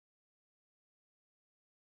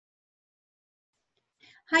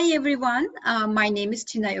Hi everyone, my name is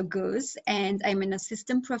Tunay Oguz and I'm an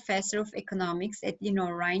assistant professor of economics at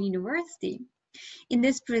Rhine University. In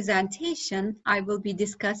this presentation, I will be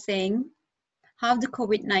discussing how the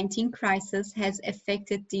COVID-19 crisis has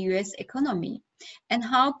affected the US economy and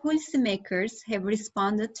how policymakers have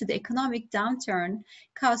responded to the economic downturn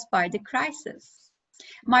caused by the crisis.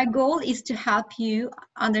 My goal is to help you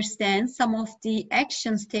understand some of the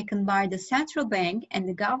actions taken by the central bank and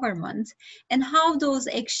the government and how those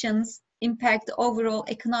actions impact the overall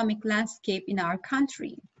economic landscape in our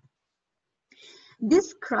country.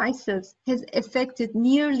 This crisis has affected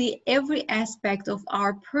nearly every aspect of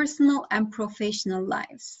our personal and professional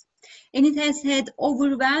lives. And it has had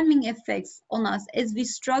overwhelming effects on us as we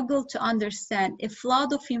struggle to understand a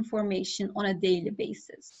flood of information on a daily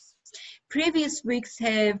basis. Previous weeks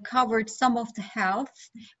have covered some of the health,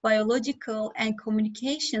 biological, and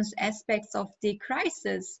communications aspects of the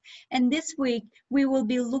crisis. And this week, we will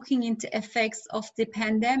be looking into effects of the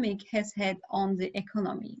pandemic has had on the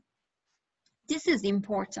economy. This is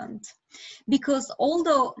important because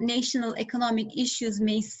although national economic issues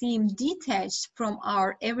may seem detached from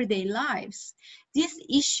our everyday lives, these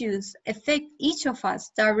issues affect each of us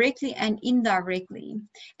directly and indirectly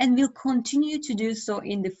and will continue to do so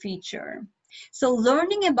in the future. So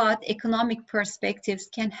learning about economic perspectives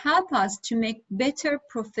can help us to make better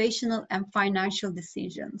professional and financial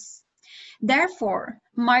decisions. Therefore,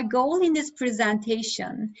 my goal in this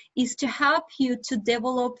presentation is to help you to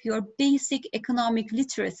develop your basic economic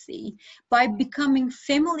literacy by becoming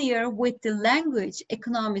familiar with the language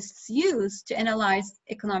economists use to analyze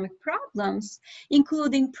economic problems,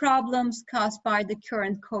 including problems caused by the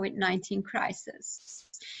current COVID-19 crisis.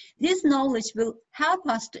 This knowledge will help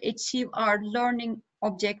us to achieve our learning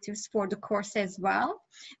objectives for the course as well,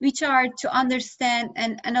 which are to understand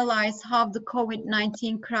and analyze how the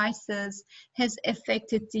COVID-19 crisis has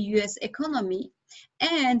affected the US economy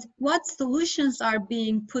and what solutions are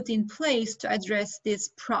being put in place to address these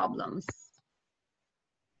problems.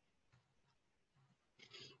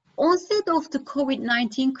 Onset of the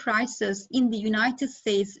COVID-19 crisis in the United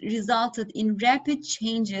States resulted in rapid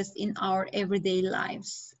changes in our everyday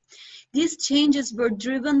lives. These changes were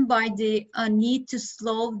driven by the need to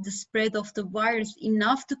slow the spread of the virus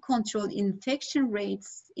enough to control infection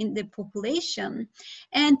rates in the population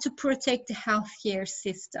and to protect the healthcare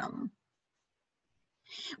system.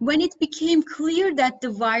 When it became clear that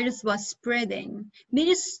the virus was spreading,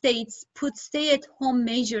 many states put stay-at-home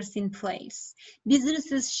measures in place.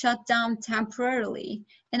 Businesses shut down temporarily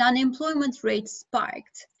and unemployment rates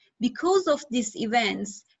spiked. Because of these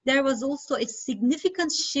events, there was also a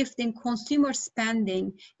significant shift in consumer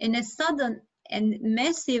spending and a sudden and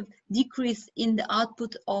massive decrease in the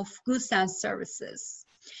output of goods and services.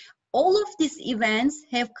 All of these events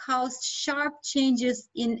have caused sharp changes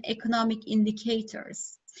in economic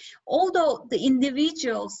indicators. Although the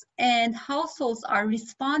individuals and households are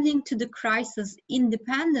responding to the crisis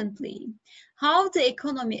independently, how the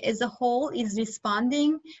economy as a whole is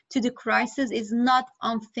responding to the crisis is not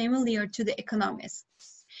unfamiliar to the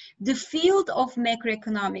economists. The field of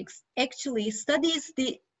macroeconomics actually studies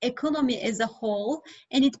the economy as a whole,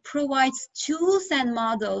 and it provides tools and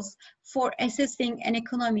models for assessing an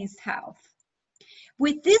economy's health.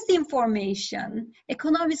 With this information,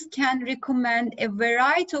 economists can recommend a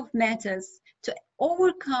variety of methods to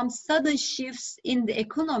overcome sudden shifts in the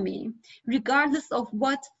economy, regardless of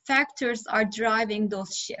what factors are driving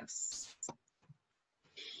those shifts.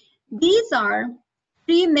 These are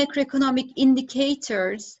three macroeconomic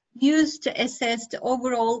indicators used to assess the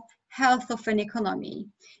overall health of an economy: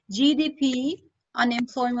 GDP,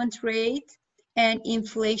 unemployment rate, and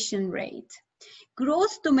inflation rate.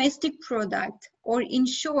 Gross domestic product, or in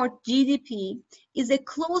short GDP, is a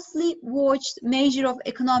closely watched measure of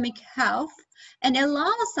economic health and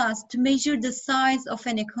allows us to measure the size of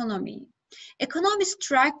an economy. Economists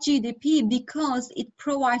track GDP because it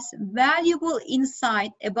provides valuable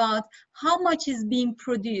insight about how much is being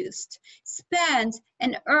produced, spent,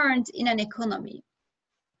 and earned in an economy.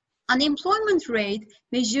 Unemployment rate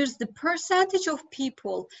measures the percentage of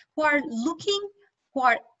people who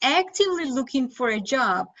are actively looking for a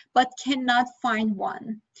job but cannot find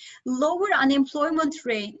one. Lower unemployment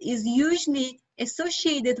rate is usually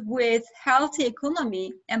associated with healthy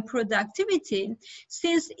economy and productivity,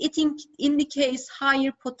 since it indicates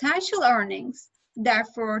higher potential earnings,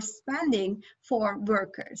 therefore spending for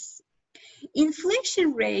workers.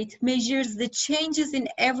 Inflation rate measures the changes in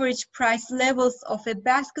average price levels of a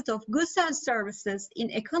basket of goods and services in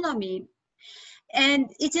economy,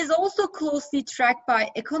 and it is also closely tracked by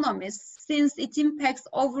economists since it impacts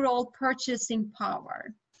overall purchasing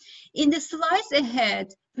power. In the slides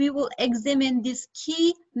ahead, we will examine these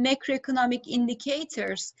key macroeconomic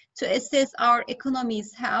indicators to assess our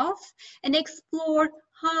economy's health and explore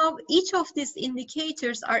how each of these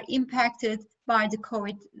indicators are impacted by the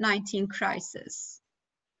COVID-19 crisis.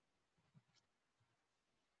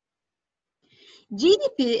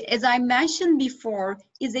 GDP, as I mentioned before,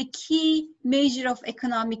 is a key measure of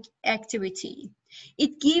economic activity.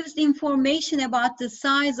 It gives information about the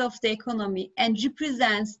size of the economy and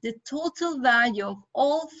represents the total value of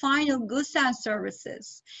all final goods and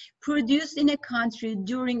services produced in a country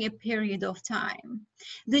during a period of time.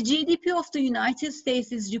 The GDP of the United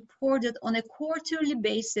States is reported on a quarterly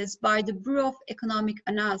basis by the Bureau of Economic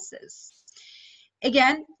Analysis.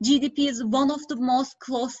 Again, GDP is one of the most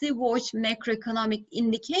closely watched macroeconomic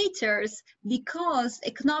indicators because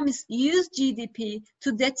economists use GDP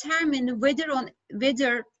to determine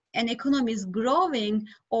whether an economy is growing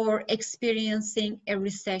or experiencing a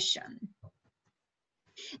recession.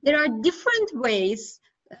 There are different ways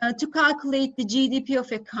to calculate the GDP of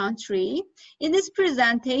a country. In this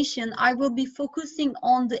presentation, I will be focusing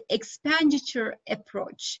on the expenditure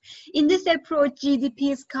approach. In this approach,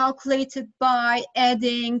 GDP is calculated by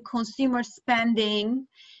adding consumer spending,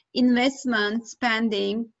 investment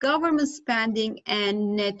spending, government spending,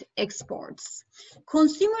 and net exports.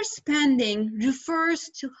 Consumer spending refers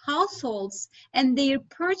to households and their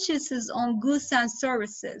purchases on goods and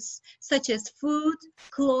services, such as food,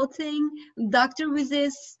 clothing, doctor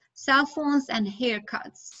visits, cell phones, and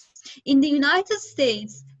haircuts. In the United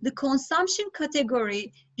States, the consumption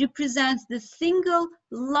category represents the single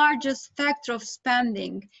largest factor of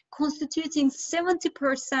spending, constituting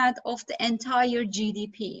 70% of the entire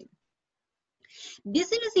GDP.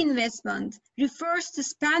 Business investment refers to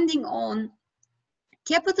spending on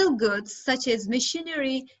capital goods such as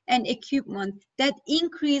machinery and equipment that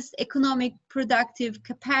increase economic productive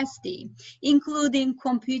capacity, including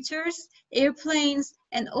computers, airplanes,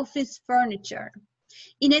 and office furniture.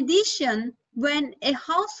 In addition, when a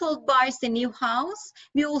household buys a new house,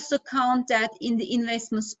 we also count that in the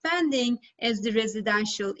investment spending as the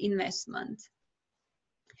residential investment.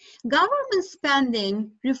 Government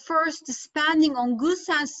spending refers to spending on goods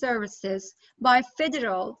and services by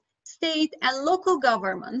federal, state, and local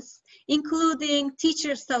governments, including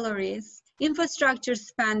teacher salaries, infrastructure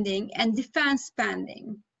spending, and defense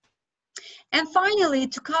spending. And finally,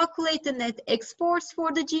 to calculate the net exports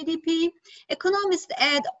for the GDP, economists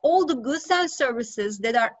add all the goods and services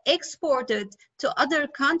that are exported to other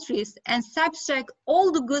countries and subtract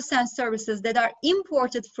all the goods and services that are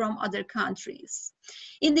imported from other countries.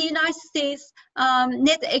 In the United States,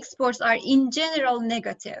 net exports are in general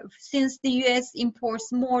negative since the US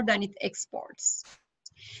imports more than it exports.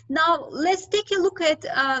 Now let's take a look at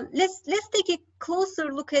let's take a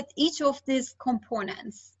closer look at each of these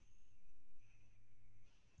components.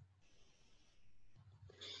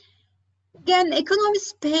 Again,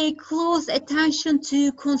 economists pay close attention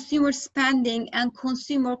to consumer spending and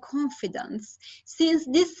consumer confidence, since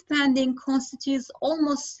this spending constitutes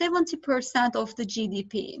almost 70% of the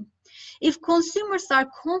GDP. If consumers are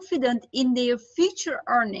confident in their future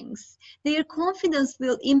earnings, their confidence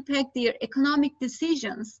will impact their economic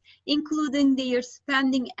decisions, including their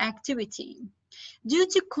spending activity. Due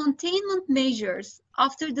to containment measures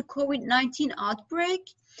after the COVID-19 outbreak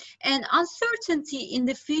and uncertainty in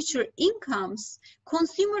the future incomes,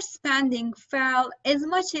 consumer spending fell as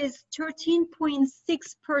much as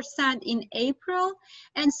 13.6% in April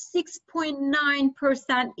and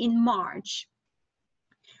 6.9% in March.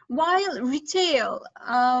 While retail,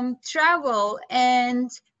 travel, and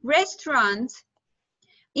restaurant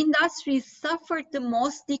industries suffered the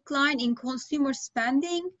most decline in consumer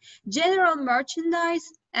spending, general merchandise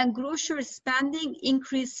and grocery spending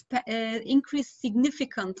increased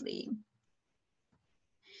significantly.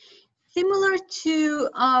 Similar to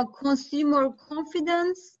consumer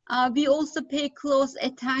confidence, we also pay close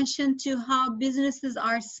attention to how businesses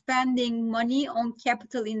are spending money on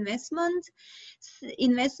capital investments,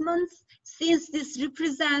 since this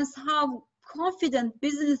represents how confident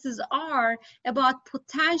businesses are about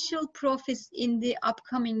potential profits in the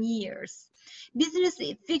upcoming years. Business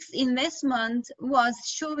fixed investment was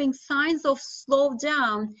showing signs of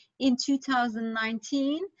slowdown in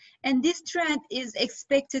 2019, and this trend is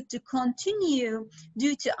expected to continue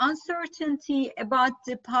due to uncertainty about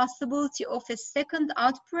the possibility of a second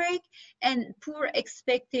outbreak and poor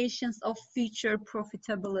expectations of future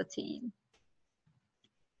profitability.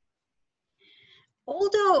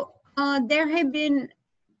 Although there have been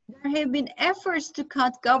There have been efforts to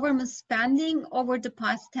cut government spending over the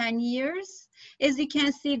past 10 years. As you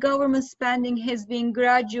can see, government spending has been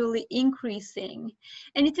gradually increasing,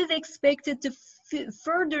 and it is expected to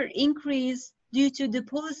further increase due to the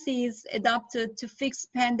policies adopted to fix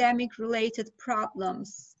pandemic-related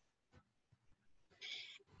problems.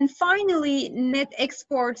 And finally, net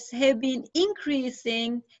exports have been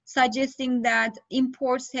increasing, suggesting that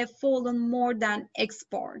imports have fallen more than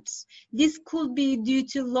exports. This could be due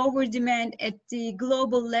to lower demand at the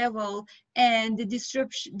global level and the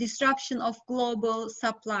disruption of global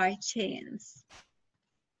supply chains.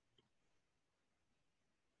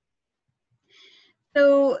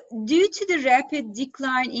 So, due to the rapid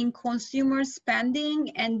decline in consumer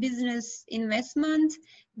spending and business investment,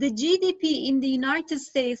 the GDP in the United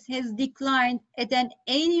States has declined at an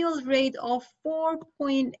annual rate of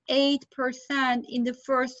 4.8% in the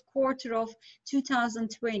first quarter of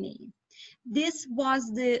 2020. This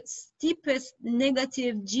was the steepest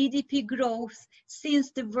negative GDP growth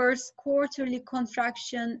since the worst quarterly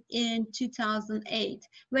contraction in 2008,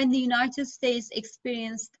 when the United States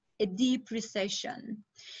experienced a deep recession.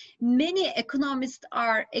 Many economists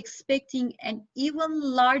are expecting an even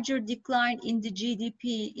larger decline in the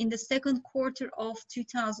GDP in the second quarter of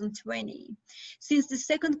 2020, since the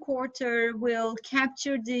second quarter will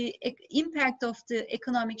capture the impact of the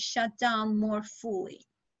economic shutdown more fully.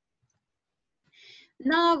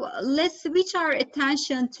 Now, let's switch our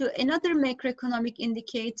attention to another macroeconomic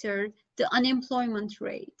indicator, the unemployment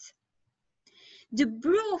rate. The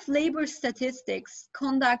Bureau of Labor Statistics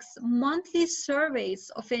conducts monthly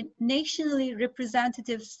surveys of a nationally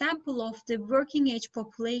representative sample of the working age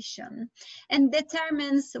population and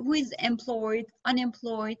determines who is employed,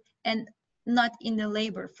 unemployed, and not in the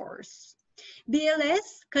labor force.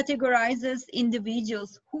 BLS categorizes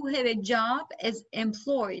individuals who have a job as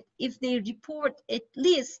employed if they report at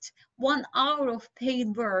least 1 hour of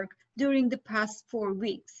paid work during the past 4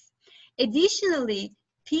 weeks. Additionally,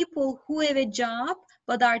 people who have a job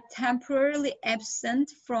but are temporarily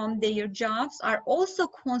absent from their jobs are also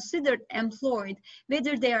considered employed,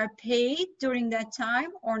 whether they are paid during that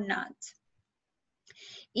time or not.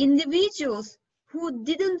 Individuals who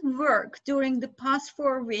didn't work during the past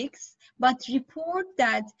 4 weeks but report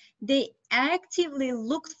that they actively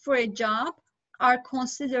looked for a job are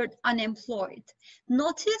considered unemployed.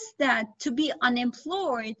 Notice that to be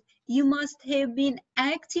unemployed, you must have been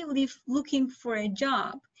actively looking for a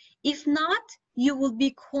job. If not, you will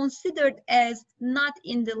be considered as not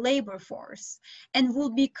in the labor force and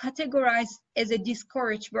will be categorized as a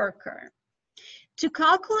discouraged worker. To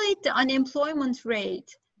calculate the unemployment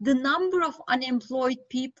rate, the number of unemployed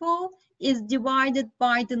people is divided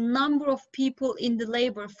by the number of people in the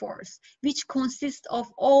labor force, which consists of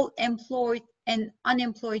all employed and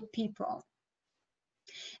unemployed people.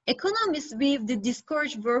 Economists view the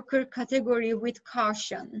discouraged worker category with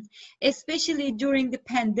caution, especially during the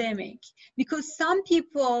pandemic, because some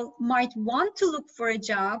people might want to look for a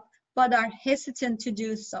job but are hesitant to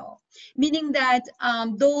do so, meaning that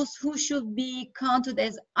those who should be counted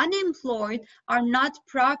as unemployed are not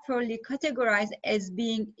properly categorized as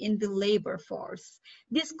being in the labor force.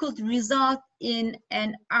 This could result in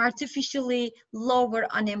an artificially lower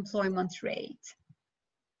unemployment rate.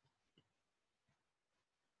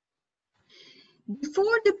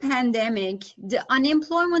 Before the pandemic, the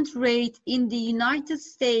unemployment rate in the United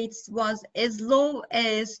States was as low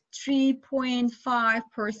as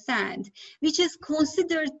 3.5%, which is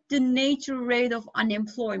considered the natural rate of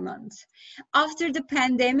unemployment. After the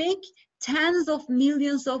pandemic, tens of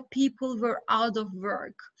millions of people were out of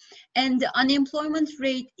work, and the unemployment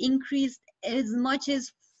rate increased as much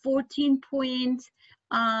as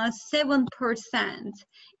 14.7%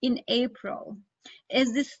 in April.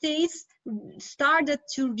 As the states started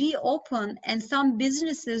to reopen and some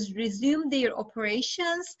businesses resumed their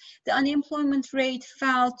operations, the unemployment rate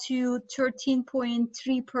fell to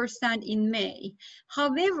 13.3% in May.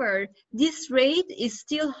 However, this rate is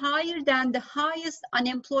still higher than the highest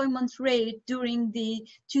unemployment rate during the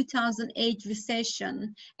 2008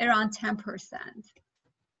 recession, around 10%.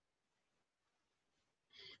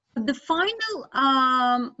 The final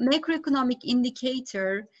macroeconomic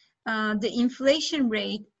indicator, the inflation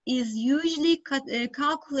rate, is usually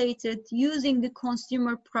calculated using the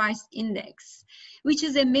Consumer Price Index, which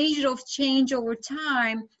is a measure of change over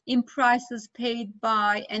time in prices paid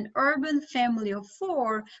by an urban family of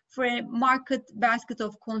 4 for a market basket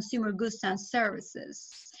of consumer goods and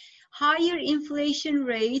services. Higher inflation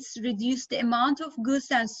rates reduce the amount of goods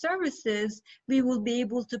and services we will be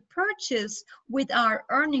able to purchase with our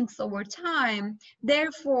earnings over time.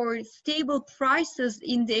 Therefore, stable prices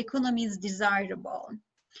in the economy is desirable.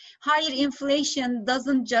 Higher inflation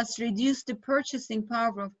doesn't just reduce the purchasing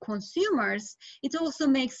power of consumers, it also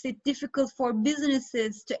makes it difficult for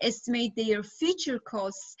businesses to estimate their future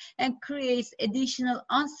costs and creates additional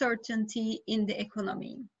uncertainty in the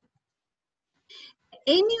economy.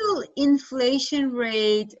 Annual inflation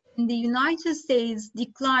rate in the United States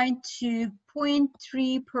declined to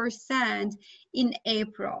 0.3% in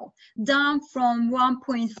April, down from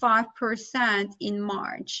 1.5% in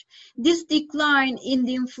March. This decline in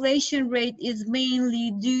the inflation rate is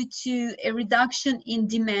mainly due to a reduction in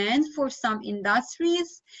demand for some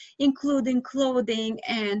industries, including clothing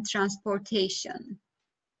and transportation.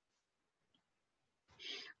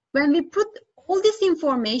 When we put all this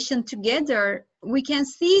information together, we can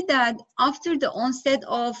see that after the onset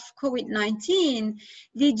of COVID-19,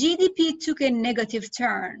 the GDP took a negative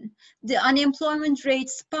turn. The unemployment rate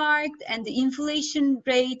spiked and the inflation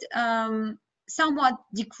rate somewhat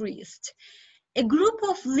decreased. A group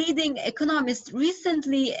of leading economists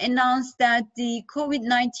recently announced that the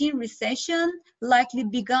COVID-19 recession likely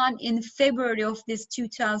began in February of this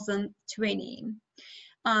 2020.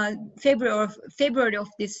 February of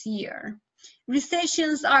this year.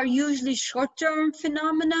 Recessions are usually short-term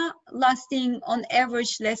phenomena lasting on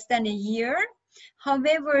average less than a year.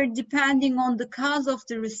 However, depending on the cause of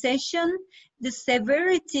the recession, the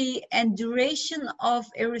severity and duration of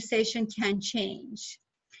a recession can change.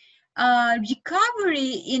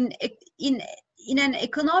 Recovery in an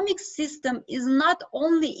economic system is not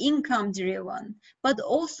only income-driven, but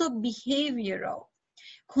also behavioral.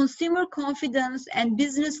 Consumer confidence and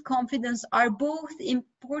business confidence are both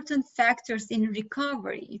important factors in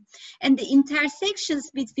recovery, and the intersections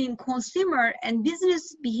between consumer and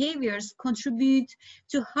business behaviors contribute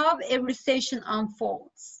to how a recession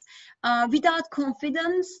unfolds. Without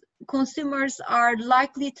confidence, consumers are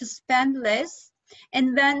likely to spend less,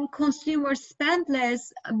 and when consumers spend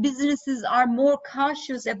less, businesses are more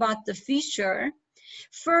cautious about the future,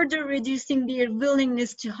 further reducing their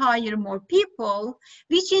willingness to hire more people,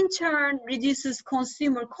 which in turn reduces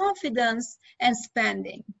consumer confidence and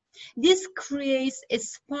spending. This creates a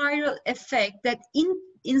spiral effect that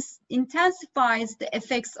intensifies the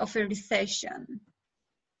effects of a recession.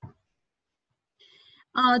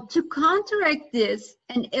 To counteract this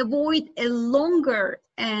and avoid a longer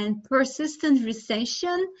and persistent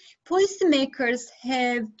recession, policymakers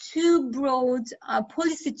have two broad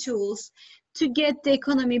policy tools to get the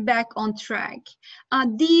economy back on track.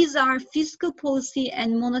 These are fiscal policy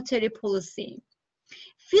and monetary policy.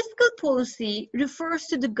 Fiscal policy refers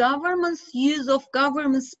to the government's use of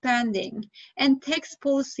government spending and tax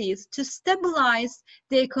policies to stabilize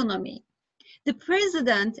the economy. The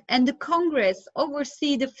President and the Congress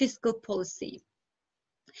oversee the fiscal policy.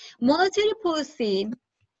 Monetary policy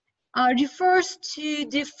refers to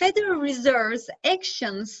the Federal Reserve's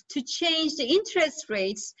actions to change the interest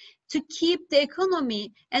rates to keep the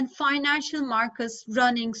economy and financial markets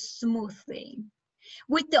running smoothly.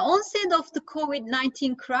 With the onset of the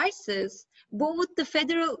COVID-19 crisis, both the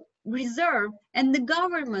Federal Reserve and the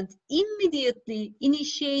government immediately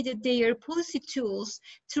initiated their policy tools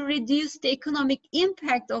to reduce the economic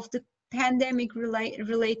impact of the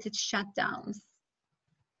pandemic-related shutdowns.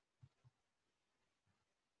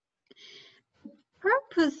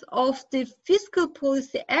 Purpose of the fiscal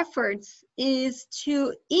policy efforts is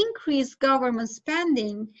to increase government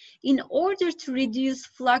spending in order to reduce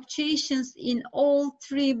fluctuations in all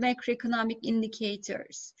three macroeconomic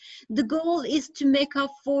indicators. The goal is to make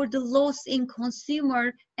up for the loss in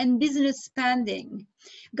consumer and business spending.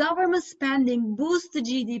 Government spending boosts the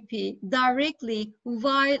GDP directly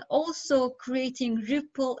while also creating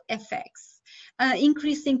ripple effects.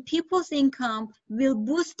 Increasing people's income will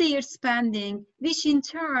boost their spending, which in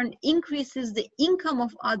turn increases the income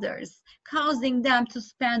of others, causing them to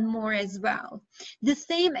spend more as well. The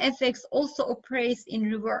same effects also operates in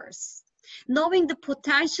reverse. Knowing the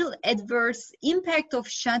potential adverse impact of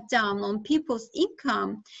shutdown on people's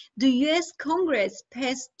income, the U.S. Congress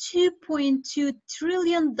passed $2.2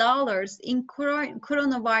 trillion in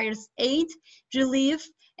coronavirus aid, relief,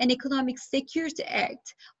 and Economic Security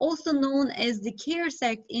Act, also known as the CARES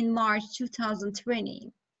Act, in March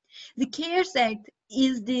 2020. The CARES Act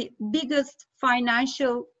is the biggest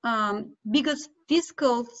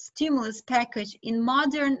fiscal stimulus package in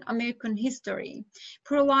modern American history,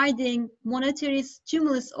 providing monetary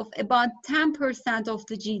stimulus of about 10% of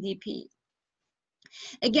the GDP.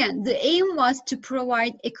 Again, the aim was to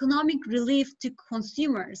provide economic relief to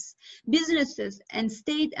consumers, businesses, and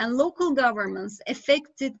state and local governments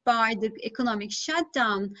affected by the economic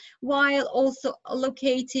shutdown, while also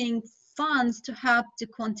allocating funds to help to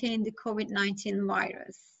contain the COVID-19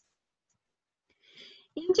 virus.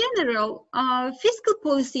 In general, fiscal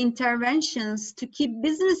policy interventions to keep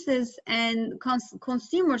businesses and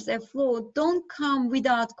consumers afloat don't come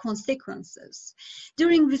without consequences.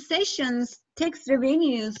 During recessions, tax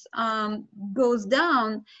revenues goes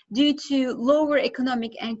down due to lower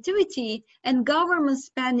economic activity, and government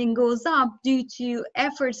spending goes up due to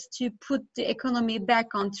efforts to put the economy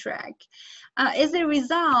back on track. As a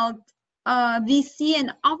result, we see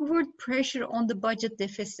an upward pressure on the budget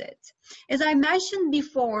deficit. As I mentioned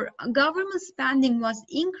before, government spending was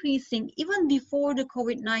increasing even before the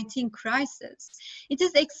COVID-19 crisis. It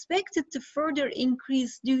is expected to further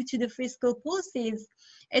increase due to the fiscal policies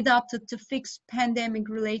adopted to fix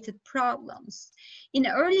pandemic-related problems. In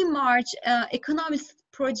early March, economists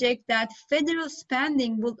project that federal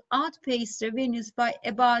spending will outpace revenues by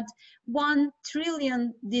about $1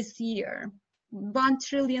 trillion this year. $1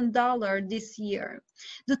 trillion this year.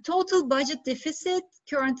 The total budget deficit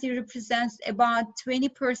currently represents about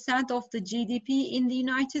 20% of the GDP in the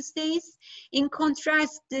United States. In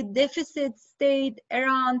contrast, the deficit stayed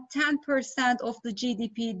around 10% of the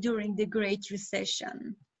GDP during the Great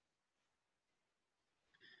Recession.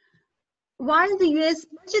 While the US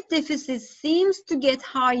budget deficit seems to get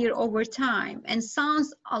higher over time and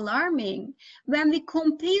sounds alarming, when we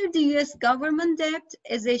compare the US government debt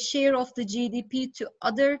as a share of the GDP to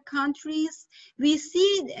other countries, we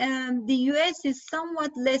see the US is somewhat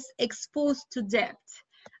less exposed to debt.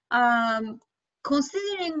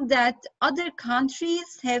 Considering that other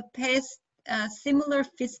countries have passed similar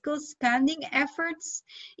fiscal spending efforts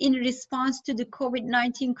in response to the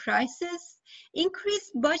COVID-19 crisis,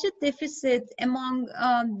 increased budget deficit among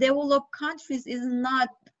developed countries is not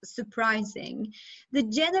surprising. The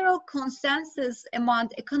general consensus among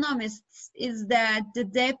economists is that the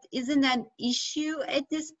debt isn't an issue at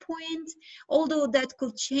this point, although that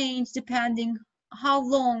could change depending how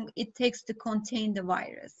long it takes to contain the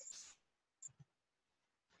virus.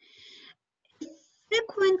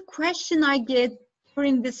 Frequent question I get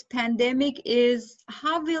during this pandemic is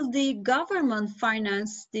how will the government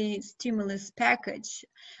finance the stimulus package?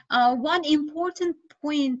 One important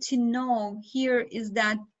point to know here is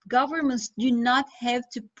that governments do not have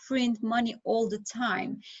to print money all the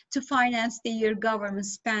time to finance their government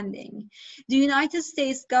spending. The United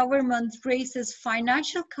States government raises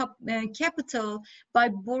financial capital by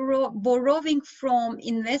borrowing from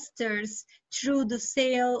investors through the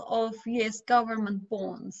sale of US government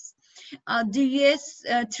bonds. The US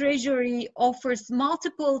Treasury offers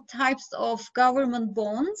multiple types of government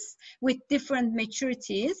bonds with different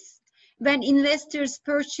maturities. When investors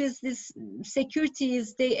purchase these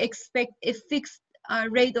securities, they expect a fixed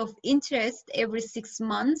rate of interest every 6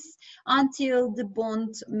 months until the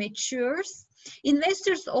bond matures.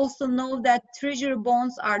 Investors also know that treasury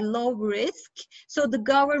bonds are low risk, so the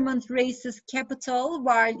government raises capital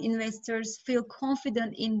while investors feel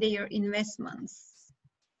confident in their investments.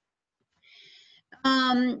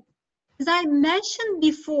 As I mentioned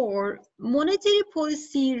before, monetary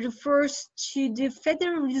policy refers to the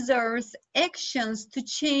Federal Reserve's actions to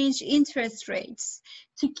change interest rates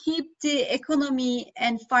to keep the economy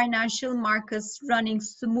and financial markets running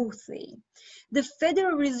smoothly. The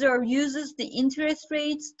Federal Reserve uses the interest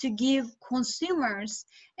rates to give consumers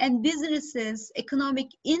and businesses economic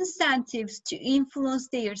incentives to influence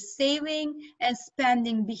their saving and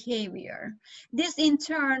spending behavior. This in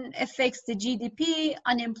turn affects the GDP,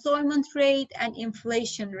 unemployment rate, and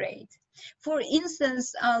inflation rate. For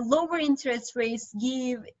instance, lower interest rates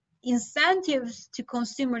give incentives to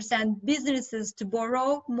consumers and businesses to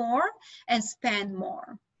borrow more and spend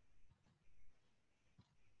more.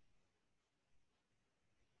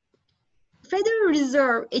 Federal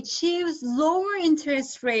Reserve achieves lower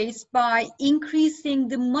interest rates by increasing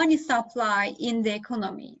the money supply in the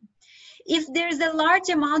economy. If there's a large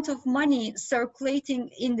amount of money circulating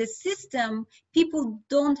in the system, people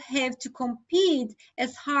don't have to compete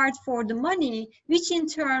as hard for the money, which in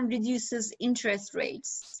turn reduces interest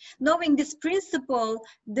rates. Knowing this principle,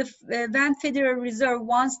 when Federal Reserve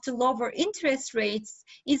wants to lower interest rates,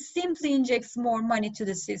 it simply injects more money to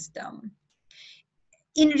the system.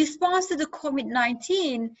 In response to the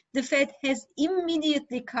COVID-19, the Fed has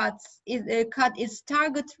immediately cut its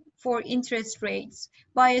target for interest rates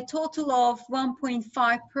by a total of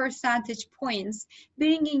 1.5 percentage points,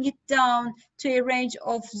 bringing it down to a range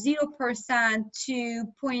of 0% to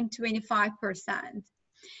 0.25%.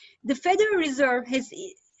 The Federal Reserve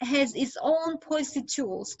has its own policy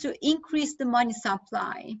tools to increase the money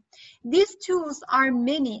supply. These tools are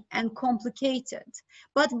many and complicated,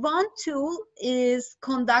 but one tool is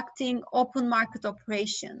conducting open market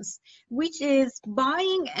operations, which is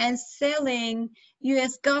buying and selling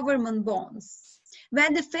US government bonds.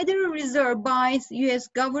 When the Federal Reserve buys US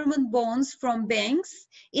government bonds from banks,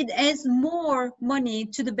 it adds more money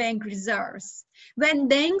to the bank reserves. When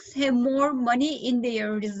banks have more money in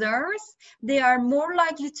their reserves, they are more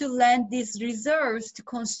likely to lend these reserves to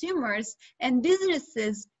consumers and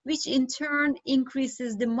businesses, which in turn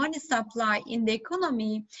increases the money supply in the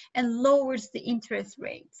economy and lowers the interest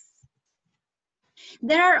rates.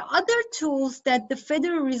 There are other tools that the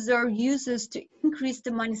Federal Reserve uses to increase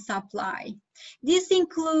the money supply. These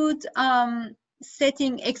include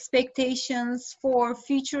setting expectations for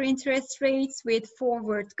future interest rates with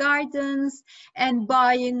forward guidance and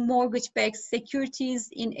buying mortgage-backed securities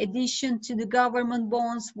in addition to the government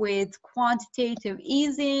bonds with quantitative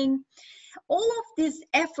easing. All of these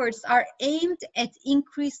efforts are aimed at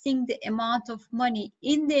increasing the amount of money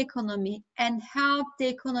in the economy and help the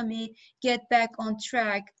economy get back on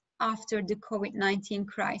track after the COVID-19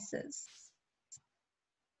 crisis.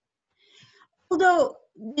 Although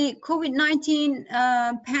the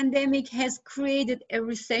COVID-19 pandemic has created a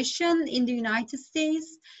recession in the United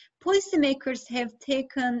States, policymakers have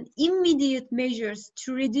taken immediate measures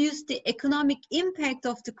to reduce the economic impact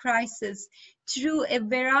of the crisis through a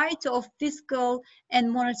variety of fiscal and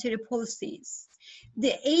monetary policies.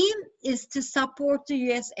 The aim is to support the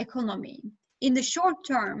US economy in the short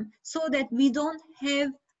term so that we don't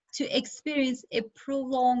have to experience a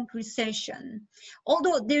prolonged recession.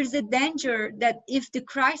 Although there's a danger that if the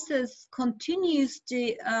crisis continues,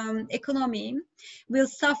 the economy will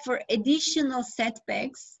suffer additional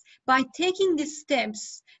setbacks. By taking these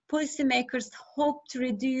steps, policymakers hope to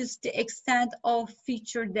reduce the extent of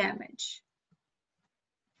future damage.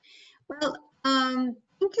 Well,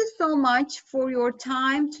 thank you so much for your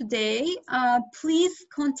time today. Please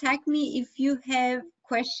contact me if you have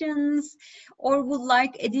questions or would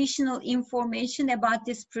like additional information about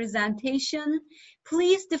this presentation.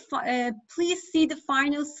 Please see the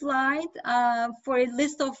final slide for a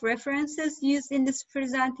list of references used in this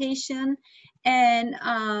presentation, and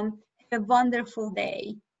have a wonderful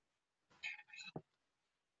day.